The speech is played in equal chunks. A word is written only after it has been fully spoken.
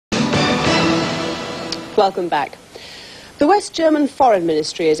Welcome back. The West German Foreign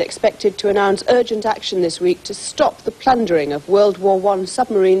Ministry is expected to announce urgent action this week to stop the plundering of World War I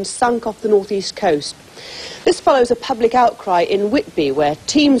submarines sunk off the northeast coast. This follows a public outcry in Whitby, where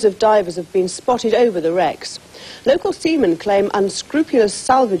teams of divers have been spotted over the wrecks. Local seamen claim unscrupulous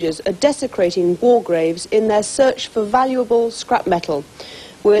salvagers are desecrating war graves in their search for valuable scrap metal.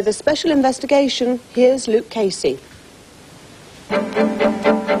 With a special investigation, here's Luke Casey.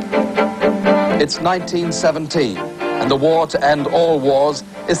 It's 1917, and the war to end all wars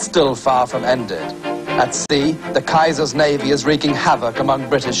is still far from ended. At sea, the Kaiser's navy is wreaking havoc among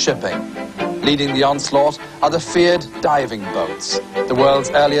British shipping. Leading the onslaught are the feared diving boats, the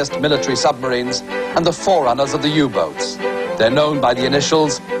world's earliest military submarines and the forerunners of the U-boats. They're known by the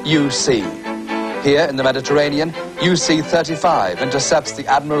initials UC. Here in the Mediterranean, UC-35 intercepts the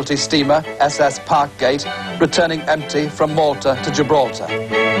Admiralty steamer SS Parkgate, returning empty from Malta to Gibraltar.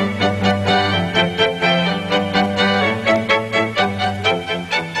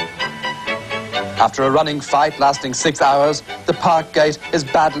 After a running fight lasting 6 hours, the Parkgate is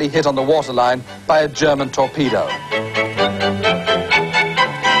badly hit on the waterline by a German torpedo.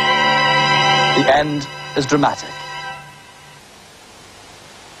 The end is dramatic.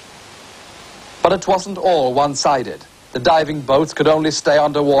 But it wasn't all one-sided. The diving boats could only stay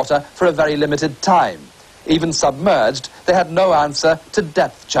underwater for a very limited time. Even submerged, they had no answer to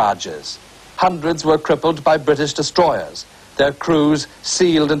depth charges. Hundreds were crippled by British destroyers, their crews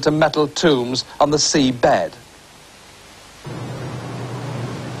sealed into metal tombs on the sea bed.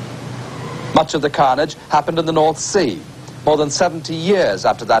 Much of the carnage happened in the North Sea. More than 70 years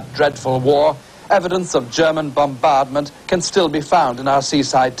after that dreadful war, evidence of German bombardment can still be found in our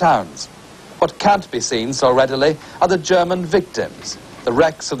seaside towns. What can't be seen so readily are the German victims, the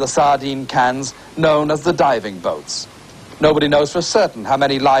wrecks of the sardine cans known as the diving boats. Nobody knows for certain how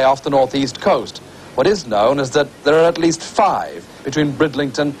many lie off the northeast coast. What is known is that there are at least 5 between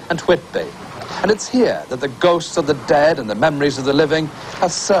Bridlington and Whitby. And it's here that the ghosts of the dead and the memories of the living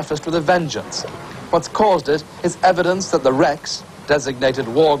have surfaced with a vengeance. What's caused it is evidence that the wrecks, designated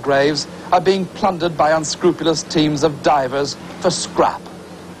war graves, are being plundered by unscrupulous teams of divers for scrap.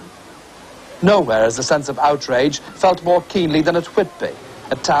 Nowhere is the sense of outrage felt more keenly than at Whitby,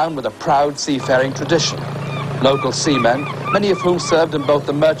 a town with a proud seafaring tradition. Local seamen, many of whom served in both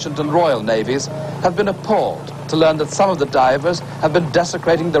the merchant and royal navies, have been appalled to learn that some of the divers have been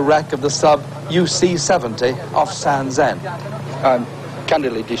desecrating the wreck of the sub UC-70 off Land's End. I'm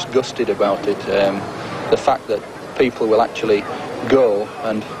candidly disgusted about it. The fact that people will actually go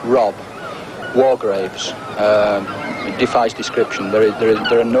and rob war graves. It defies description.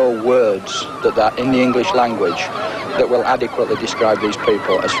 There are no words that in the English language that will adequately describe these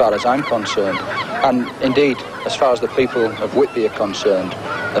people as far as I'm concerned. And indeed, as far as the people of Whitby are concerned,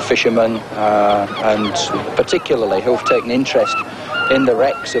 the fishermen and particularly who've taken interest in the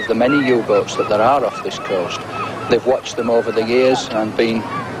wrecks of the many U-boats that there are off this coast. They've watched them over the years and been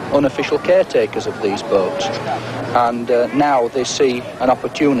unofficial caretakers of these boats. And now they see an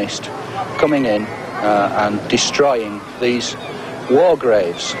opportunist coming in and destroying these war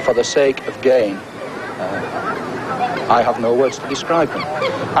graves for the sake of gain. I have no words to describe them.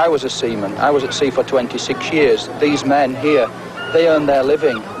 I was a seaman. I was at sea for 26 years. These men here, they earn their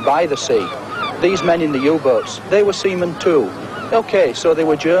living by the sea. These men in the U-boats, they were seamen too. Okay, so they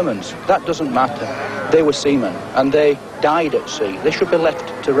were Germans. That doesn't matter. They were seamen, and they died at sea. They should be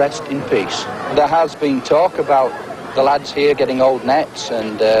left to rest in peace. There has been talk about the lads here getting old nets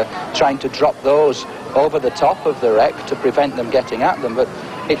and trying to drop those over the top of the wreck to prevent them getting at them, but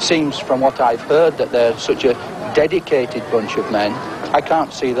it seems from what I've heard that they're such a dedicated bunch of men. I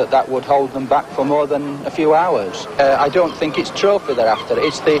can't see that that would hold them back for more than a few hours. I don't think it's trophy they're after.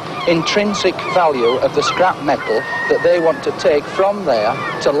 It's the intrinsic value of the scrap metal that they want to take from there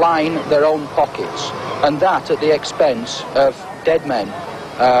to line their own pockets, and that at the expense of dead men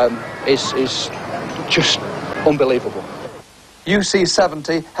is just unbelievable.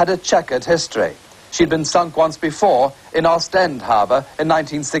 UC-70 had a checkered history. She'd been sunk once before in Ostend Harbour in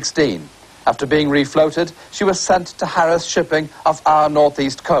 1916. After being refloated, she was sent to harass shipping off our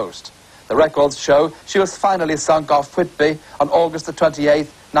northeast coast. The records show she was finally sunk off Whitby on August the 28th,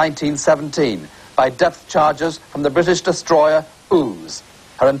 1917, by depth charges from the British destroyer Ooze.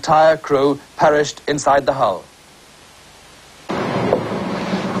 Her entire crew perished inside the hull.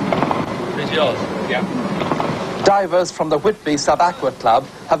 It's yours. Yeah. Divers from the Whitby Sub-Aqua Club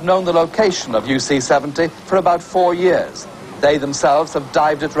have known the location of UC-70 for about 4 years. They themselves have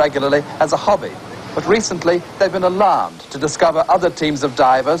dived it regularly as a hobby, but recently they've been alarmed to discover other teams of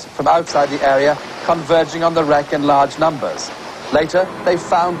divers from outside the area converging on the wreck in large numbers. Later, they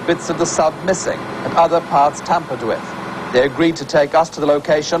found bits of the sub missing and other parts tampered with. They agreed to take us to the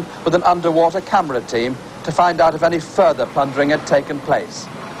location with an underwater camera team to find out if any further plundering had taken place.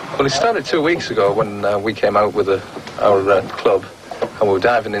 Well, it started 2 weeks ago when we came out with our club, and we were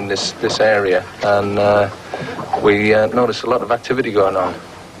diving in this area, and we noticed a lot of activity going on.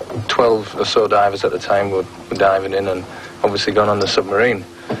 12 or so divers at the time were diving in and obviously gone on the submarine.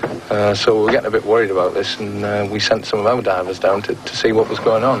 So we were getting a bit worried about this, and we sent some of our divers down to see what was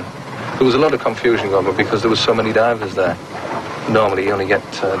going on. There was a lot of confusion going on because there were so many divers there. Normally you only get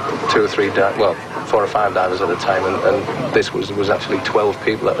 2 or 3 well, 4 or 5 divers at a time, and this was actually 12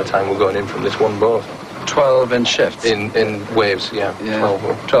 people at the time were going in from this one boat. 12 in shifts? In waves, yeah.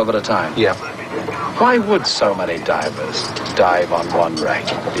 12 at a time? Yeah. Why would so many divers dive on one rig,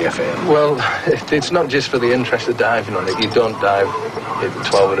 do you feel? Well, it's not just for the interest of diving on it. You don't dive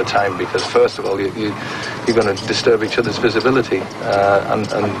 12 at a time because, first of all, you're going to disturb each other's visibility. And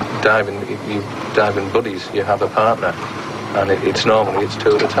diving, you dive in buddies, you have a partner. And it's normally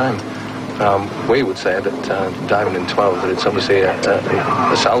 2 at a time. We would say that diving in 12, that it's obviously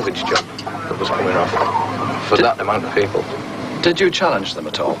a salvage job that was coming off for that amount of people. Did you challenge them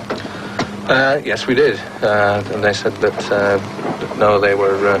at all? Yes, we did, and they said that no, they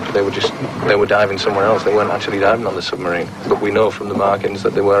were diving somewhere else. They weren't actually diving on the submarine. But we know from the markings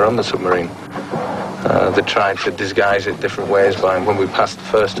that they were on the submarine. They tried to disguise it different ways. By when we passed the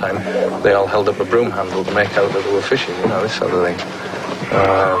first time, they all held up a broom handle to make out that they were fishing. You know, this sort of thing.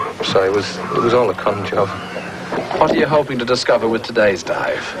 So it was all a con job. What are you hoping to discover with today's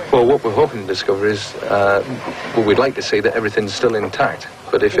dive? Well, what we're hoping to discover is, well, we'd like to see that everything's still intact.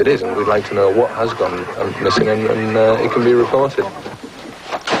 But if it isn't, we'd like to know what has gone missing, and it can be reported.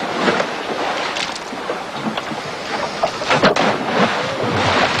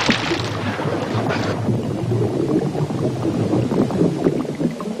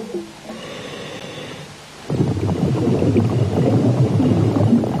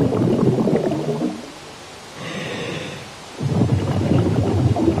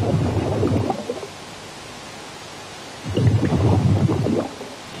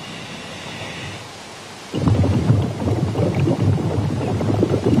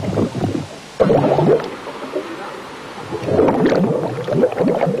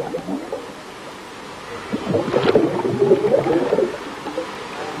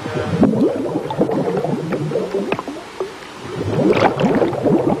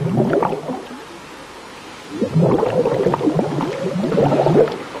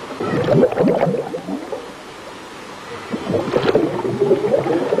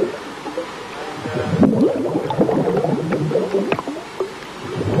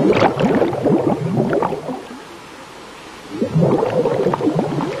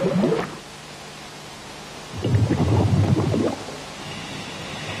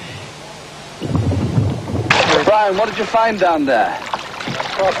 Brian, what did you find down there?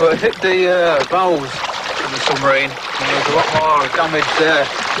 Well, it hit the bows of the submarine, and there's a lot more damage there.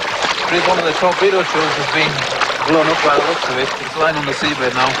 I believe one of the torpedo shields has been blown up by the looks of it. It's lying on the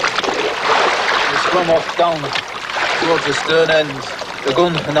seabed now. It's swum off down towards the stern end. The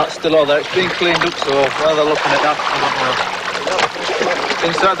gun, and that's still all there. It's been cleaned up, so while they're looking at that, I don't know.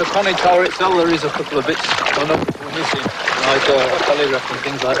 Inside the conning tower itself, there is a couple of bits we're missing, like a telegraph and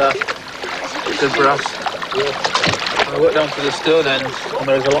things like that. It's a brass. I went down to the stern end, and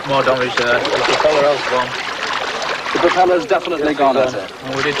there's a lot more damage there. The propeller has gone. The propeller's definitely gone, has it?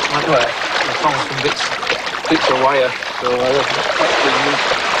 And we found some bits of wire, so that's been used.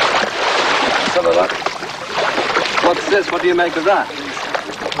 Some of that. What's this? What do you make of that?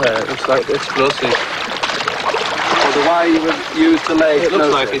 Yeah, it looks like explosive. Well, the wire you would use to lay explosives. It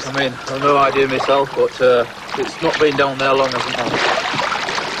looks like it, I mean, I've no idea myself, but it's not been down there long, hasn't it?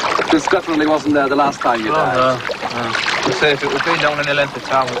 This definitely wasn't there the last time you dived. No. I say if it had been down any length of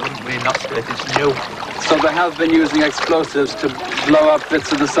time, it wouldn't be in that state. It's new. So they have been using explosives to blow up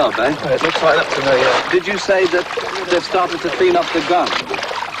bits of the sub, eh? Yeah, it looks like that to me, yeah. Did you say that they've started to clean up the gun?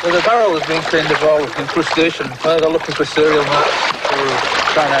 Well, the barrel has been cleaned as well with incrustation. They're looking for serial marks to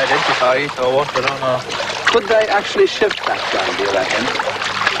try and identify it or what, I don't know. Could they actually shift that gun, do you reckon?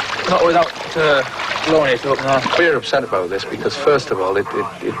 Not without blowing it up, no. We're upset about this because, first of all, it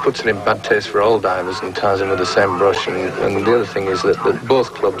puts it in bad taste for all divers and ties them with the same brush. And the other thing is that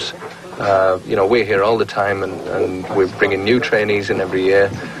both clubs, you know, we're here all the time and we're bringing new trainees in every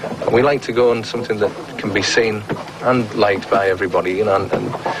year. And we like to go on something that can be seen and liked by everybody, you know,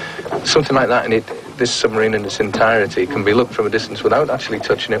 and something like that. And this submarine in its entirety can be looked from a distance without actually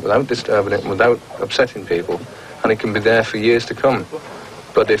touching it, without disturbing it, without upsetting people. And it can be there for years to come.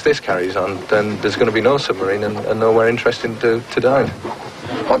 But if this carries on, then there's going to be no submarine and nowhere interesting to dive.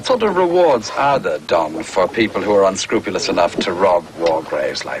 What sort of rewards are there, Don, for people who are unscrupulous enough to rob war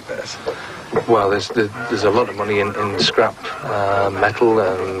graves like this? Well, there's a lot of money in scrap metal,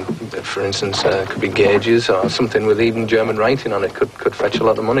 for instance, could be gauges or something with even German writing on it could fetch a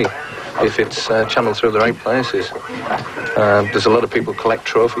lot of money if it's channeled through the right places. There's a lot of people collect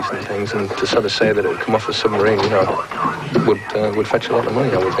trophies and things, and to sort of say that it would come off a submarine, you know, would fetch a lot of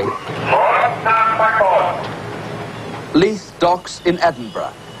money, I would think. Leith docks in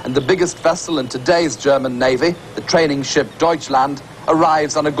Edinburgh, and the biggest vessel in today's German Navy, the training ship Deutschland,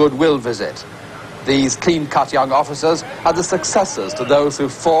 arrives on a goodwill visit. These clean-cut young officers are the successors to those who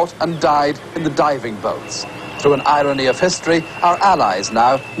fought and died in the diving boats. Through an irony of history, our allies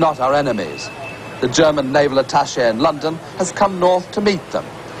now, not our enemies. The German naval attaché in London has come north to meet them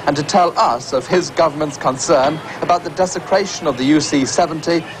and to tell us of his government's concern about the desecration of the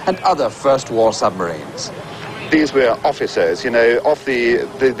UC-70 and other First War submarines. These were officers, you know, of the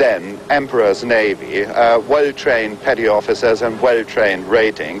then Emperor's Navy, well-trained petty officers and well-trained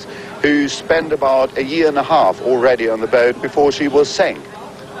ratings, who spent about a year and a half already on the boat before she was sank.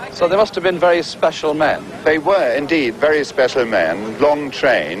 So they must have been very special men. They were indeed very special men,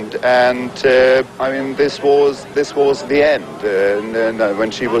 long-trained, and I mean, this was the end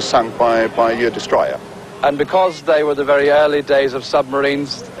when she was sunk by your destroyer. And because they were the very early days of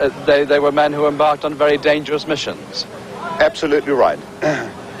submarines, they were men who embarked on very dangerous missions. Absolutely right.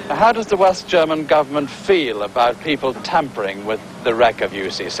 How does the West German government feel about people tampering with the wreck of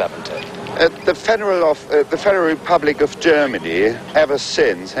UC-70? The Federal Republic of Germany, ever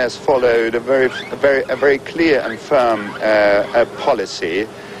since, has followed a very clear and firm policy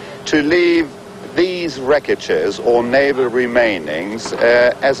to leave these wreckages or naval remainings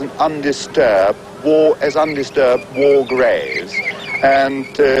as undisturbed war graves, and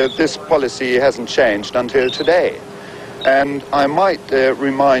this policy hasn't changed until today. And I might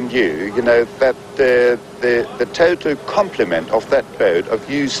remind you, you know, that the total complement of that boat of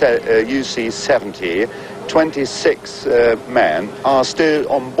UC-70, 26 men are still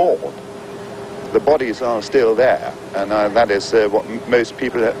on board. The bodies are still there, and that is what most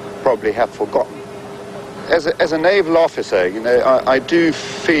people probably have forgotten. As a naval officer, you know, I do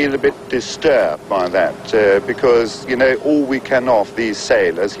feel a bit disturbed by that, because, you know, all we can offer these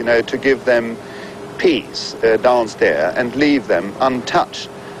sailors, you know, to give them peace downstairs and leave them untouched.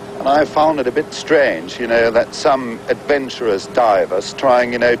 And I found it a bit strange, you know, that some adventurous divers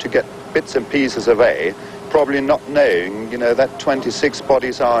trying, you know, to get bits and pieces away, probably not knowing, you know, that 26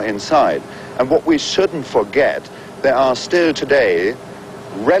 bodies are inside. And what we shouldn't forget, there are still today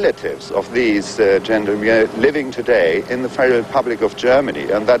relatives of these gentlemen living today in the Federal Republic of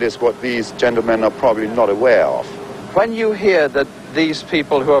Germany, and that is what these gentlemen are probably not aware of. When you hear that these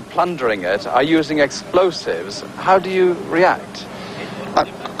people who are plundering it are using explosives, how do you react?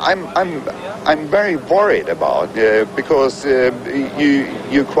 I'm very worried about, because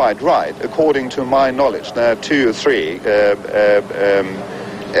you're quite right. According to my knowledge, there are 2 or 3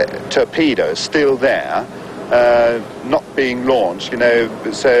 torpedoes still there, not being launched, you know,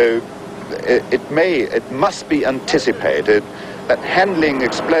 so it must be anticipated that handling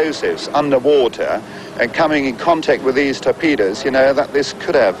explosives underwater and coming in contact with these torpedoes, you know, that this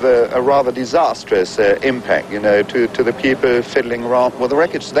could have a rather disastrous impact, you know, to the people fiddling around with the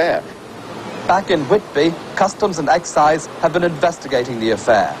wreckage there. Back in Whitby, Customs and Excise have been investigating the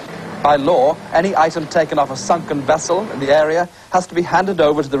affair. By law, any item taken off a sunken vessel in the area has to be handed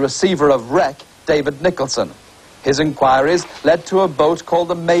over to the receiver of wreck, David Nicholson. His inquiries led to a boat called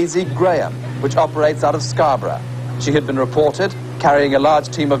the Maisie Graham, which operates out of Scarborough. She had been reported carrying a large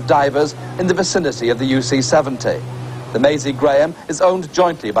team of divers in the vicinity of the UC-70. The Maisie Graham is owned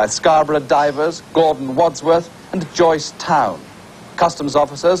jointly by Scarborough Divers, Gordon Wadsworth and Joyce Town. Customs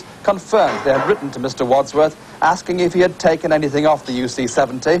officers confirmed they had written to Mr. Wadsworth asking if he had taken anything off the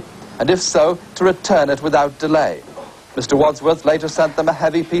UC-70, and if so, to return it without delay. Mr. Wadsworth later sent them a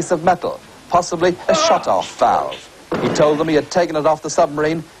heavy piece of metal, possibly a shut-off valve. He told them he had taken it off the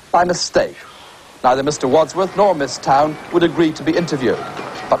submarine by mistake. Neither Mr. Wadsworth nor Miss Town would agree to be interviewed,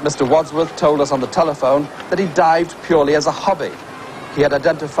 but Mr. Wadsworth told us on the telephone that he dived purely as a hobby. He had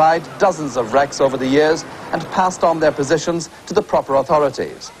identified dozens of wrecks over the years and passed on their positions to the proper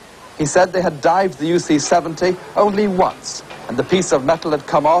authorities. He said they had dived the UC-70 only once, and the piece of metal had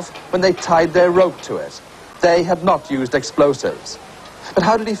come off when they tied their rope to it. They had not used explosives. But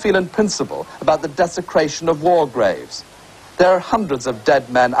how did he feel in principle about the desecration of war graves? There are hundreds of dead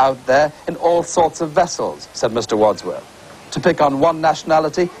men out there in all sorts of vessels, said Mr. Wadsworth. To pick on one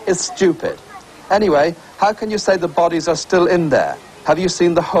nationality is stupid. Anyway, how can you say the bodies are still in there? have you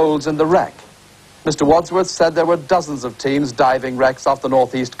seen the holes in the wreck? Mr. Wadsworth said there were dozens of teams diving wrecks off the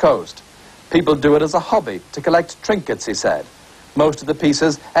northeast coast. People do it as a hobby, to collect trinkets, he said. Most of the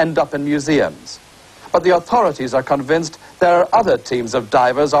pieces end up in museums. But the authorities are convinced there are other teams of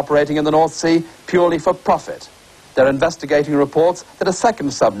divers operating in the North Sea purely for profit. They're investigating reports that a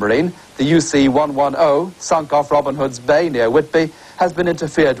second submarine, the UC-110, sunk off Robin Hood's Bay near Whitby, has been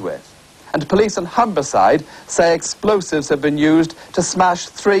interfered with. And police in Humberside say explosives have been used to smash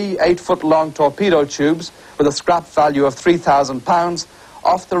 3 8-foot-long torpedo tubes with a scrap value of £3,000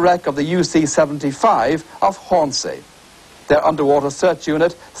 off the wreck of the UC-75 off Hornsea. Their underwater search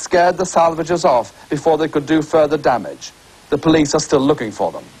unit scared the salvagers off before they could do further damage. The police are still looking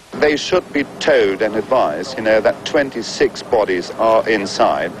for them. They should be told and advised, that 26 bodies are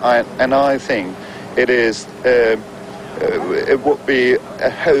inside. And I think it would be a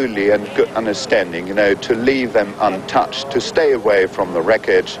holy and good understanding, to leave them untouched, to stay away from the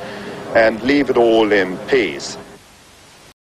wreckage and leave it all in peace.